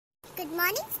Good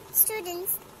morning,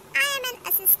 students. I am an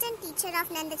assistant teacher of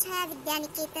Nandachaya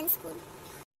Vidyaniketan School.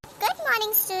 Good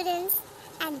morning, students,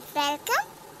 and welcome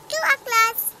to our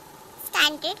class,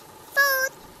 Standard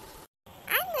 4th.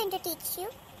 I am going to teach you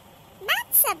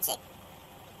math subject.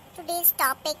 Today's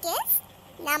topic is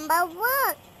number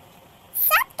work.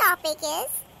 Subtopic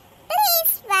is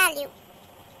place value.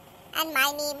 And my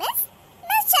name is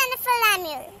Miss Jennifer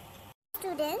Lamuel.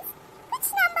 Students, which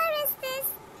number is this?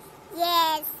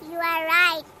 Yes, you are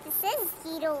right. This is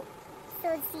 0. So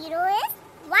 0 is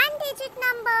one digit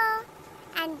number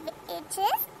and it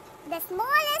is the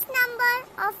smallest number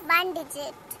of one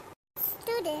digit.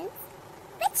 Students,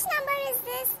 which number is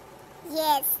this?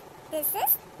 Yes, this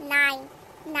is 9.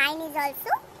 9 is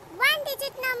also one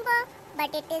digit number,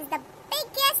 but it is the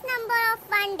biggest number of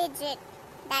one digit.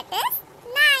 That is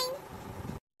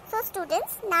 9. So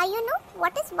students, now you know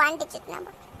what is one digit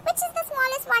number. Which is the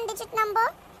smallest one digit number?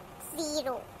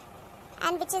 0.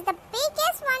 And which is the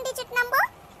biggest one digit number?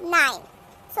 9.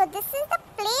 So this is the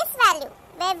place value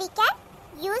where we can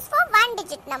use for one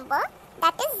digit number,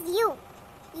 that is U.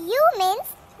 U means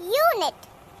unit.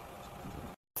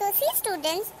 So see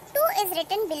students, 2 is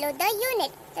written below the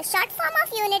unit. The short form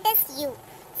of unit is U.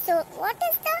 So what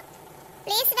is the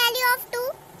place value of 2?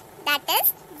 That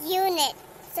is unit.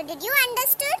 So did you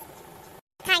understood?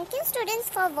 Thank you students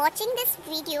for watching this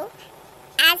video,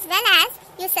 as well as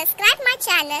you subscribe my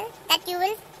channel that you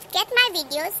will get my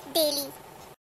videos daily.